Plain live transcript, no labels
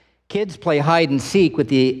Kids play hide and seek with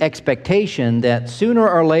the expectation that sooner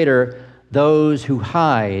or later those who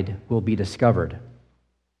hide will be discovered.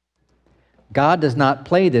 God does not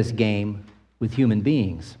play this game with human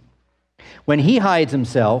beings. When he hides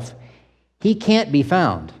himself, he can't be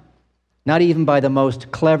found, not even by the most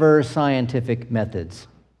clever scientific methods.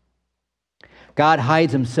 God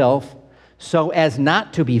hides himself so as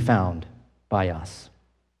not to be found by us.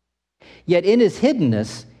 Yet in his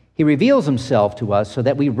hiddenness, he reveals himself to us so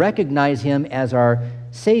that we recognize him as our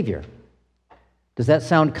Savior. Does that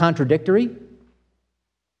sound contradictory?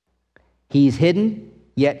 He's hidden,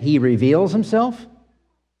 yet he reveals himself?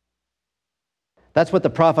 That's what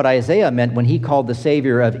the prophet Isaiah meant when he called the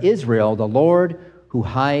Savior of Israel the Lord who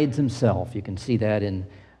hides himself. You can see that in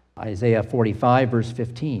Isaiah 45, verse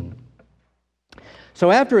 15.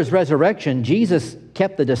 So after his resurrection, Jesus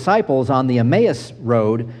kept the disciples on the Emmaus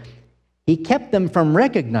road. He kept them from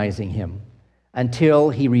recognizing him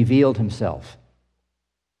until he revealed himself.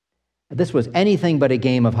 This was anything but a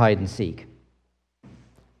game of hide and seek.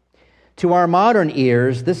 To our modern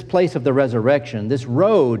ears, this place of the resurrection, this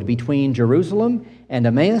road between Jerusalem and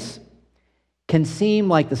Emmaus, can seem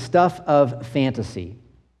like the stuff of fantasy,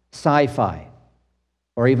 sci-fi,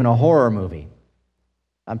 or even a horror movie.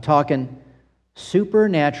 I'm talking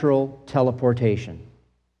supernatural teleportation.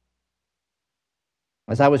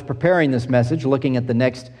 As I was preparing this message, looking at the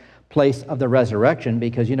next place of the resurrection,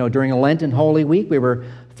 because, during Lent and Holy Week, we were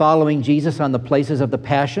following Jesus on the places of the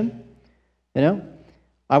Passion.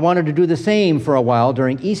 I wanted to do the same for a while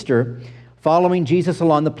during Easter, following Jesus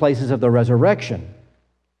along the places of the resurrection.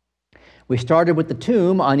 We started with the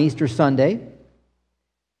tomb on Easter Sunday.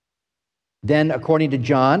 Then, according to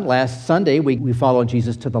John, last Sunday, we followed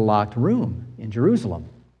Jesus to the locked room in Jerusalem,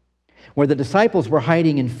 where the disciples were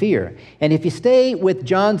hiding in fear. And if you stay with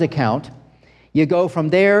John's account, you go from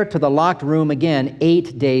there to the locked room again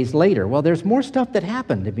 8 days later. Well, there's more stuff that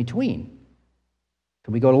happened in between.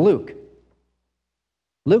 So we go to Luke.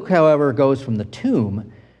 Luke, however, goes from the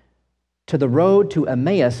tomb to the road to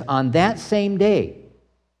Emmaus on that same day,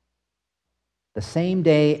 the same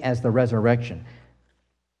day as the resurrection.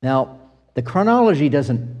 Now, the chronology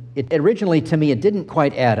originally to me, it didn't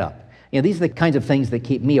quite add up. These are the kinds of things that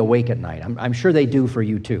keep me awake at night. I'm sure they do for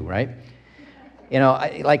you too, right?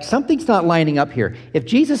 Like something's not lining up here. If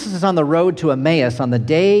Jesus is on the road to Emmaus on the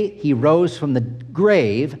day he rose from the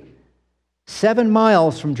grave, 7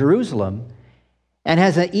 miles from Jerusalem, and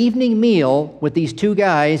has an evening meal with these two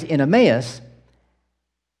guys in Emmaus,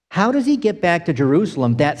 how does he get back to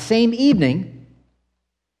Jerusalem that same evening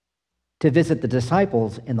to visit the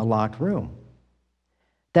disciples in the locked room?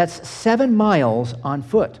 That's 7 miles on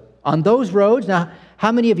foot. On those roads, now,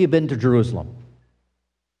 how many of you have been to Jerusalem?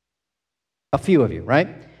 A few of you, right?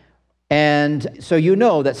 And so you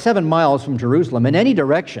know that 7 miles from Jerusalem in any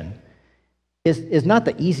direction is not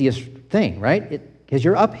the easiest thing, right? Because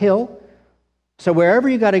you're uphill. So wherever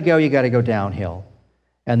you got to go downhill.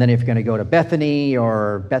 And then if you're going to go to Bethany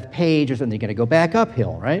or Bethpage or something, you're going to go back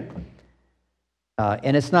uphill, right?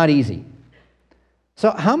 And it's not easy.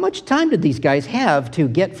 So how much time did these guys have to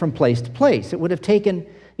get from place to place? It would have taken,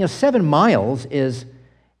 7 miles is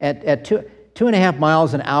at 2.5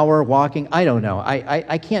 miles an hour walking. I don't know.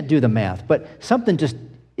 I can't do the math, but something just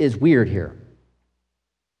is weird here.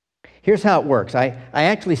 Here's how it works. I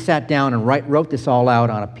actually sat down and wrote this all out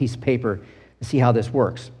on a piece of paper to see how this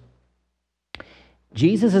works.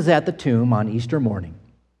 Jesus is at the tomb on Easter morning.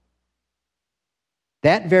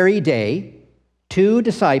 That very day, 2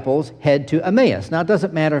 disciples head to Emmaus. Now, it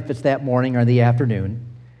doesn't matter if it's that morning or the afternoon.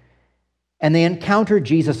 And they encounter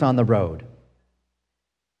Jesus on the road.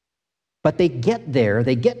 But they get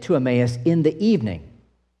to Emmaus in the evening.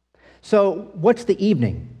 So what's the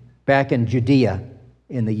evening back in Judea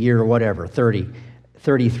in the year whatever,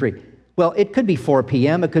 33? Well, it could be 4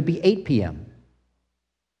 p.m., it could be 8 p.m.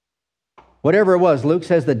 Whatever it was, Luke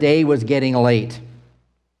says the day was getting late.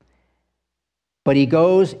 But he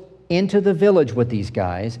goes into the village with these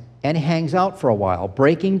guys and hangs out for a while,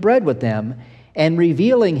 breaking bread with them and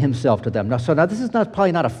revealing himself to them. Now this is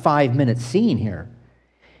probably not a 5-minute scene here.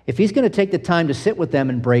 If he's going to take the time to sit with them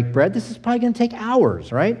and break bread, this is probably going to take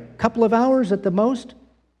hours, right? A couple of hours at the most.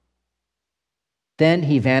 Then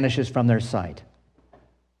he vanishes from their sight.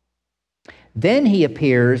 Then he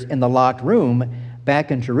appears in the locked room back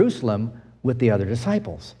in Jerusalem with the other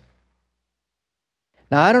disciples.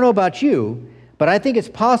 Now, I don't know about you, but I think it's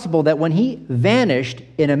possible that when he vanished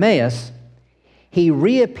in Emmaus, he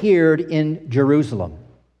reappeared in Jerusalem.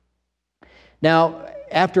 Now,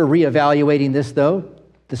 after reevaluating this, though,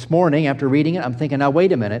 this morning, after reading it, I'm thinking, now,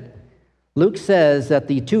 wait a minute. Luke says that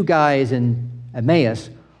the 2 guys in Emmaus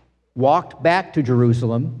walked back to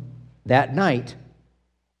Jerusalem that night,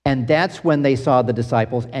 and that's when they saw the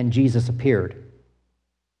disciples and Jesus appeared.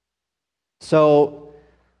 So,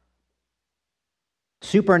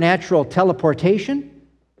 supernatural teleportation?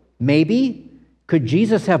 Maybe. Could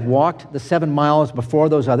Jesus have walked the 7 miles before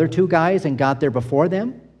those other two guys and got there before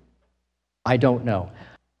them? I don't know.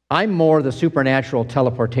 I'm more the supernatural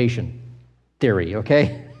teleportation theory,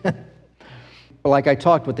 okay? Like I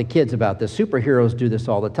talked with the kids about this, superheroes do this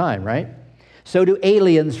all the time, right? So do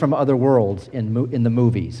aliens from other worlds in the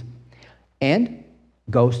movies. And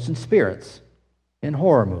ghosts and spirits in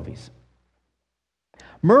horror movies.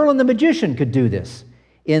 Merlin the magician could do this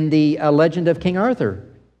in the Legend of King Arthur.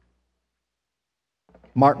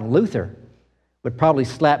 Martin Luther would probably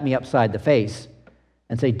slap me upside the face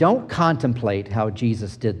and say, don't contemplate how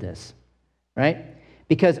Jesus did this, right?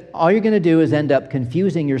 Because all you're going to do is end up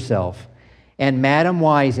confusing yourself, and Madam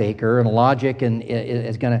Wiseacre and logic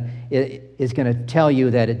is going to tell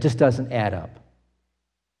you that it just doesn't add up.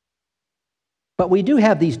 But we do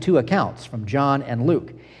have these two accounts from John and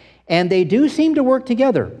Luke, and they do seem to work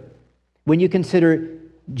together when you consider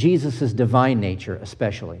Jesus' divine nature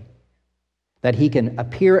especially, that he can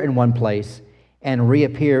appear in one place and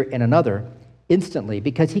reappear in another instantly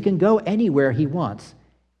because he can go anywhere he wants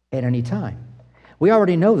at any time. We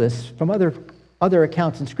already know this from other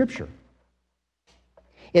accounts in Scripture.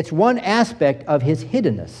 It's one aspect of his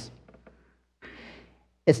hiddenness.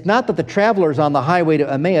 It's not that the travelers on the highway to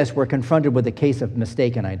Emmaus were confronted with a case of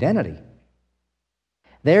mistaken identity.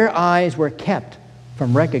 Their eyes were kept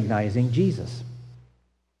from recognizing Jesus.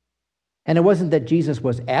 And it wasn't that Jesus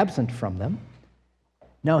was absent from them.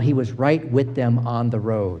 No, he was right with them on the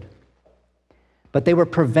road. But they were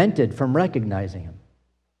prevented from recognizing him.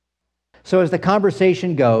 So as the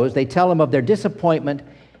conversation goes, they tell him of their disappointment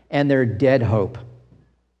and their dead hope.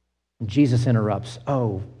 Jesus interrupts,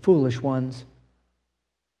 "Oh, foolish ones,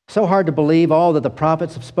 so hard to believe all that the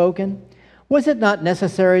prophets have spoken? Was it not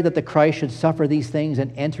necessary that the Christ should suffer these things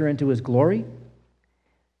and enter into his glory?"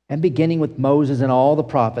 And beginning with Moses and all the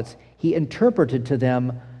prophets, he interpreted to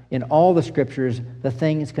them in all the Scriptures the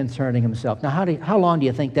things concerning himself. Now, how long do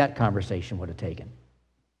you think that conversation would have taken?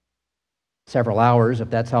 Several hours, if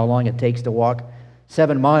that's how long it takes to walk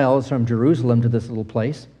 7 miles from Jerusalem to this little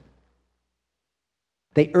place.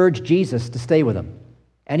 They urge Jesus to stay with them,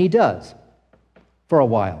 and he does for a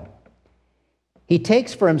while. He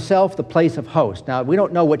takes for himself the place of host. Now, we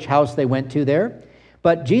don't know which house they went to there,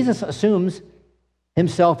 but Jesus assumes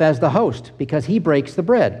himself as the host because he breaks the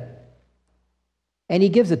bread. And he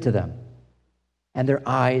gives it to them. And their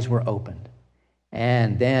eyes were opened.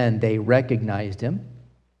 And then they recognized him.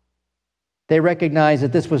 They recognized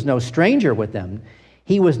that this was no stranger with them.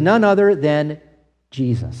 He was none other than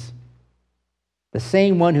Jesus. The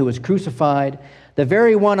same one who was crucified, the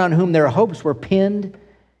very one on whom their hopes were pinned,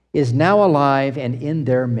 is now alive and in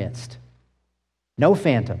their midst. No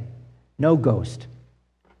phantom, no ghost,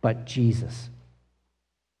 but Jesus.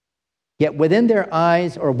 Yet within their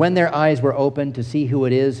eyes, or when their eyes were opened to see who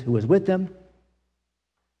it is who was with them,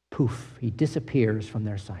 poof, he disappears from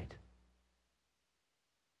their sight.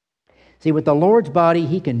 See, with the Lord's body,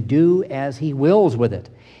 he can do as he wills with it.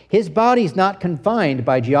 His body is not confined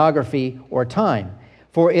by geography or time,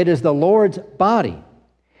 for it is the Lord's body.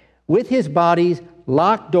 With his bodies,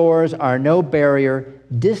 locked doors are no barrier,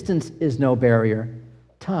 distance is no barrier,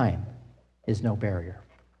 time is no barrier.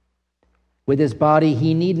 With his body,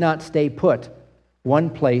 he need not stay put, one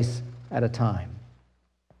place at a time.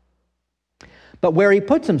 But where he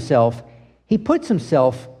puts himself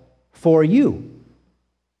for you.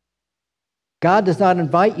 God does not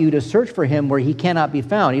invite you to search for him where he cannot be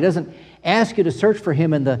found. He doesn't ask you to search for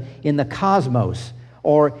him in the cosmos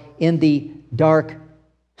or in the dark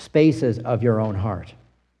spaces of your own heart.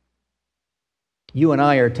 You and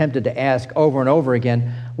I are tempted to ask over and over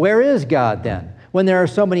again, where is God then, when there are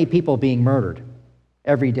so many people being murdered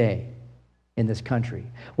every day in this country?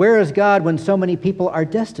 Where is God when so many people are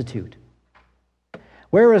destitute?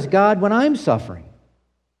 Where is God when I'm suffering?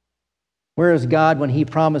 Where is God when he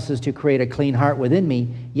promises to create a clean heart within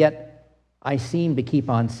me, yet I seem to keep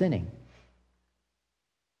on sinning?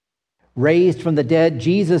 Raised from the dead,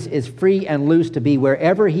 Jesus is free and loose to be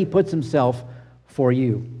wherever he puts himself for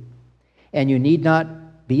you. And you need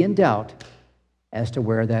not be in doubt as to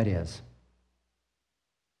where that is.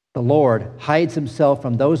 The Lord hides himself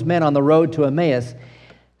from those men on the road to Emmaus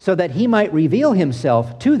so that he might reveal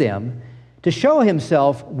himself to them to show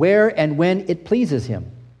himself where and when it pleases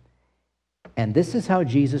him. And this is how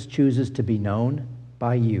Jesus chooses to be known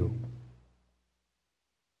by you.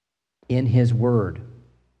 In his word.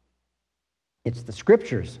 It's the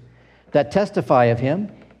Scriptures that testify of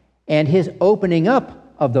him and his opening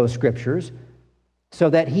up of those scriptures, so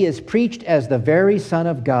that he is preached as the very Son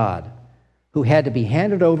of God, who had to be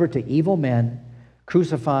handed over to evil men,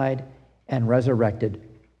 crucified, and resurrected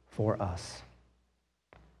for us.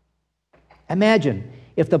 Imagine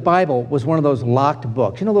if the Bible was one of those locked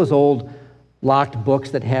books. You know those old locked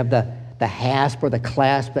books that have the hasp or the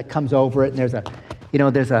clasp that comes over it, and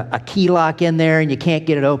there's a key lock in there and you can't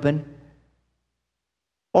get it open?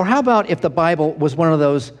 Or how about if the Bible was one of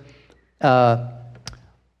those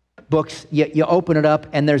books, you open it up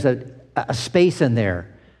and there's a space in there,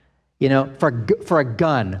 for a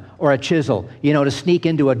gun or a chisel, to sneak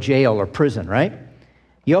into a jail or prison, right?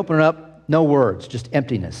 You open it up, no words, just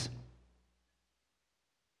emptiness.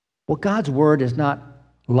 Well, God's Word is not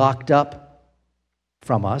locked up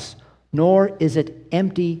from us, nor is it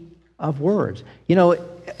empty of words.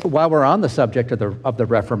 While we're on the subject of the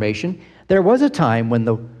Reformation, there was a time when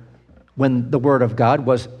the Word of God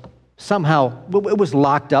was somehow, it was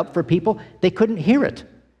locked up for people. They couldn't hear it.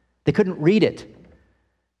 They couldn't read it.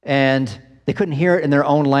 And they couldn't hear it in their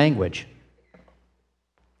own language.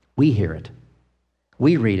 We hear it.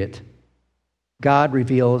 We read it. God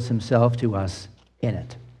reveals himself to us in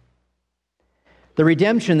it. The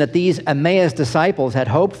redemption that these Emmaus disciples had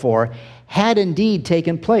hoped for had indeed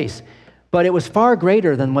taken place, but it was far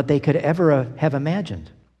greater than what they could ever have imagined.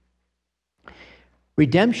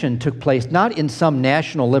 Redemption took place not in some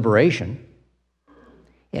national liberation.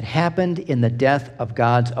 It happened in the death of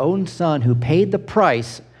God's own Son, who paid the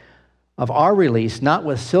price of our release, not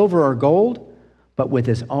with silver or gold, but with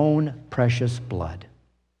his own precious blood.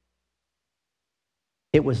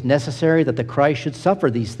 It was necessary that the Christ should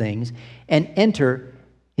suffer these things and enter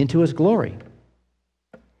into his glory.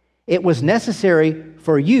 It was necessary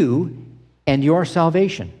for you and your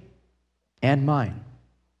salvation and mine.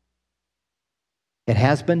 It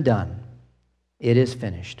has been done. It is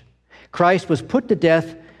finished. Christ was put to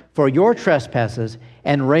death for your trespasses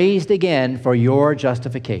and raised again for your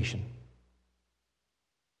justification.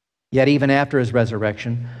 Yet even after his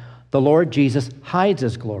resurrection, the Lord Jesus hides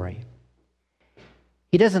his glory.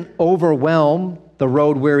 He doesn't overwhelm the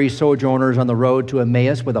road-weary sojourners on the road to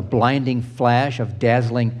Emmaus with a blinding flash of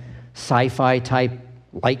dazzling sci-fi type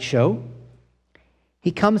light show.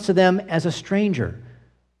 He comes to them as a stranger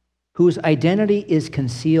whose identity is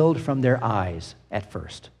concealed from their eyes at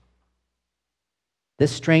first.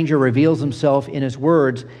 This stranger reveals himself in his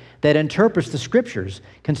words that interprets the scriptures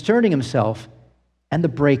concerning himself and the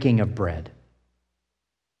breaking of bread.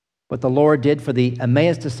 What the Lord did for the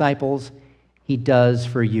Emmaus disciples, he does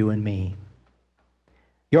for you and me.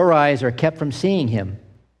 Your eyes are kept from seeing him.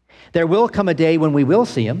 There will come a day when we will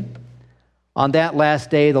see him. On that last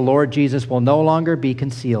day, the Lord Jesus will no longer be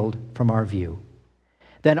concealed from our view.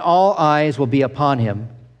 Then all eyes will be upon him,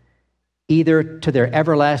 either to their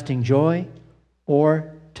everlasting joy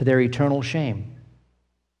or to their eternal shame.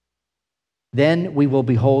 Then we will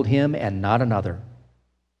behold him and not another.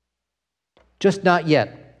 Just not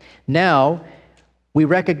yet. Now, we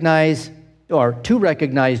recognize, or to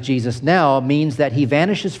recognize Jesus now means that he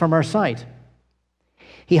vanishes from our sight.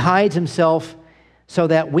 He hides himself so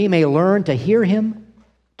that we may learn to hear him,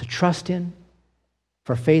 to trust him,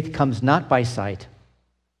 for faith comes not by sight,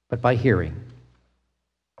 but by hearing.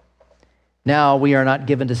 Now we are not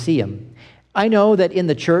given to see him. I know that in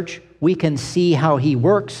the church we can see how he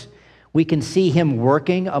works. We can see him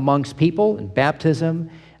working amongst people in baptism,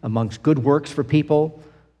 amongst good works for people.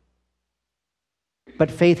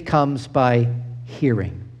 But faith comes by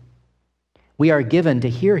hearing. We are given to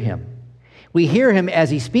hear him. We hear him as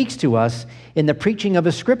he speaks to us in the preaching of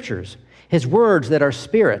his scriptures, his words that are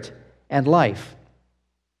spirit and life.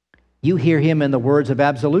 You hear him in the words of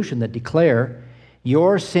absolution that declare,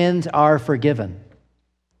 your sins are forgiven.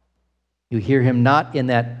 You hear him not in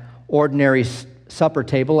that ordinary supper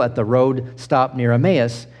table at the road stop near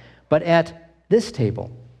Emmaus, but at this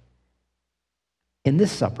table, in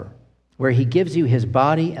this supper, where he gives you his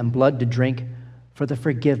body and blood to drink for the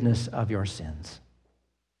forgiveness of your sins.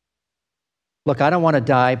 Look, I don't want to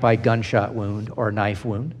die by gunshot wound or knife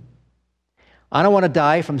wound. I don't want to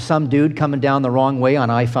die from some dude coming down the wrong way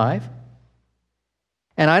on I-5.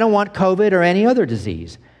 And I don't want COVID or any other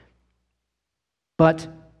disease. But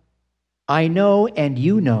I know and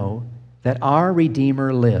you know that our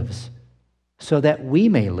Redeemer lives so that we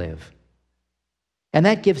may live. And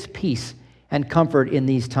that gives peace and comfort in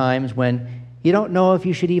these times when you don't know if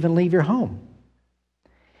you should even leave your home.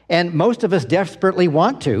 And most of us desperately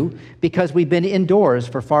want to because we've been indoors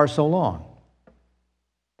for far so long.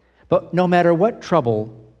 But no matter what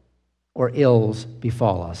trouble or ills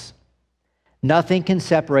befall us, nothing can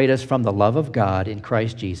separate us from the love of God in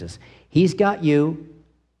Christ Jesus. He's got you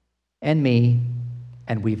and me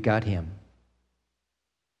and we've got him.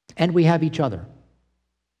 And we have each other.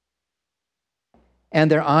 And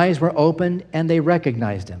their eyes were opened, and they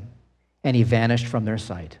recognized him, and he vanished from their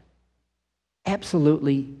sight.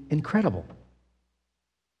 Absolutely incredible.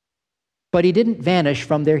 But he didn't vanish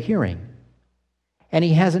from their hearing, and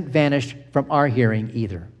he hasn't vanished from our hearing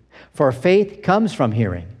either. For faith comes from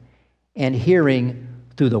hearing, and hearing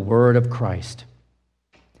through the word of Christ.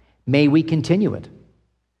 May we continue it.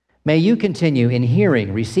 May you continue in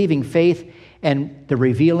hearing, receiving faith, and the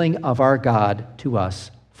revealing of our God to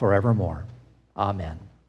us forevermore. Amen.